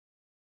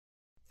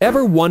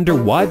Ever wonder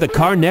why the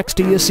car next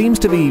to you seems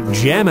to be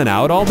jamming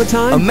out all the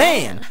time? A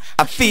man,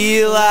 I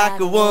feel like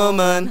a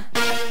woman.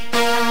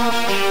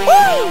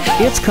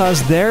 It's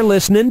 'cause they're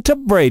listening to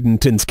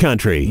Bradenton's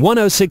Country,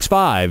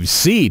 106.5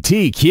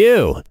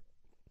 CTQ.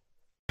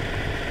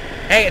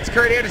 Hey, it's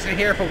Kurt Anderson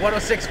here for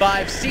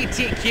 106.5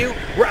 CTQ.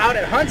 We're out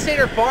at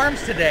Hunsader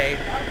Farms today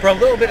for a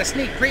little bit of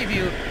sneak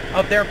preview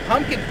of their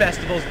Pumpkin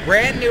Festival's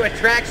brand new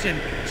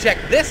attraction. Check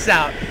this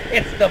out.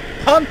 It's the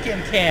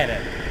Pumpkin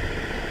Cannon.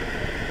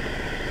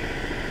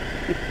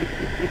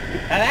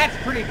 Now that's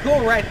pretty cool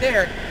right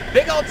there.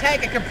 Big old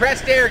tank of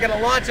compressed air gonna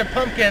launch a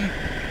pumpkin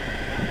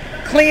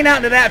clean out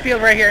into that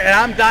field right here, and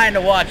I'm dying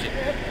to watch it.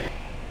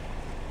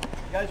 You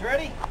guys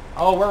ready?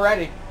 Oh, we're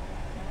ready.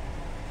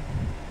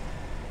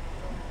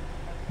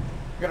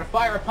 We're gonna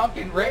fire a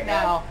pumpkin right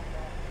now,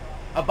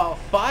 about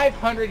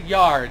 500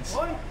 yards.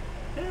 1,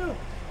 2,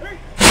 3.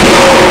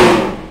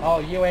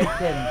 Oh, you ain't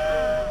kidding.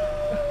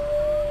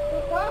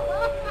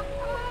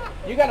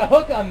 You got a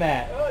hook on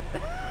that.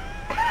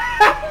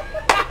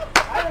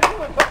 I don't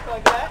do a hook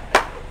like that.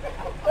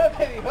 Don't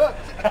get me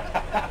hooked.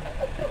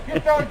 You're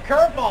throwing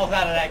curveballs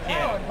out of that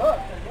cannon.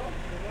 Hooked.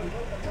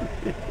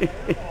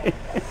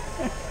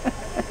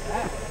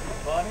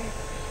 Funny.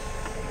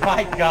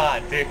 My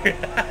God, dude.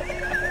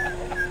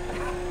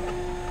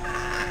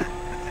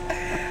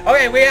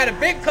 Okay, we had a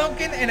big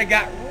pumpkin and it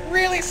got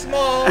really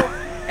small,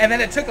 and then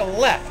it took a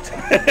left.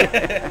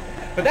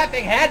 But that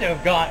thing had to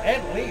have gone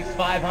at least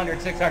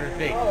 500, 600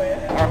 feet. Oh,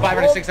 yeah. Or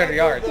 500, 600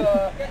 yards.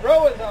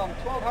 Row is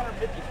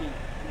 1,250 feet.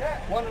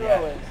 One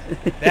row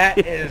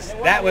is.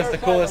 That was the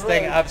coolest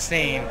thing I've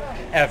seen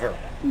ever.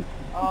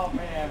 Oh,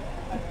 man.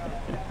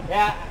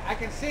 Yeah, I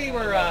can see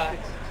we're,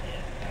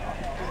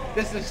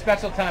 this is a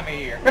special time of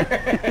year.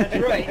 That's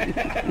right.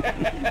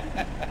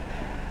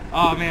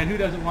 Oh man, who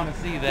doesn't want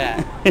to see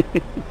that?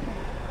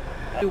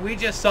 We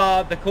just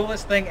saw the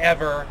coolest thing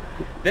ever.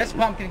 This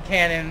pumpkin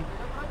cannon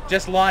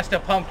just launched a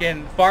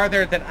pumpkin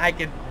farther than I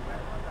could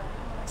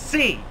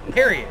see,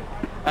 period.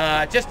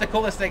 Just the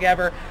coolest thing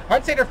ever.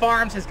 Hunsader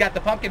Farms has got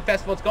the Pumpkin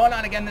Festival. It's going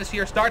on again this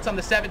year. Starts on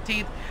the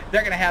 17th.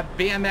 They're going to have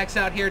BMX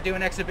out here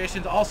doing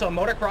exhibitions. Also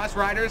motocross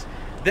riders.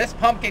 This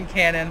pumpkin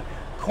cannon.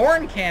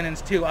 Corn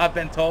cannons too, I've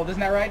been told. Isn't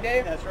that right,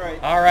 Dave? That's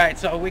right. All right,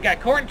 so we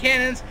got corn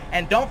cannons,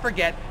 and don't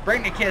forget,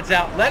 bring the kids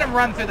out. Let them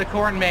run through the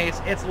corn maze.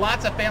 It's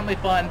lots of family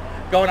fun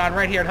going on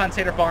right here at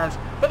Hunsader Farms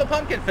for the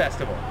Pumpkin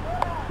Festival.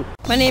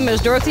 My name is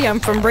Dorothy. I'm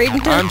from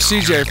Bradenton. I'm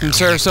CJ from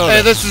Sarasota.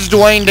 Hey, this is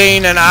Dwayne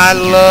Dean, and I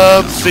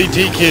love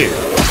CTQ.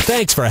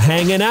 Thanks for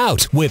hanging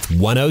out with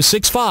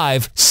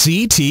 106.5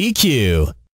 CTQ.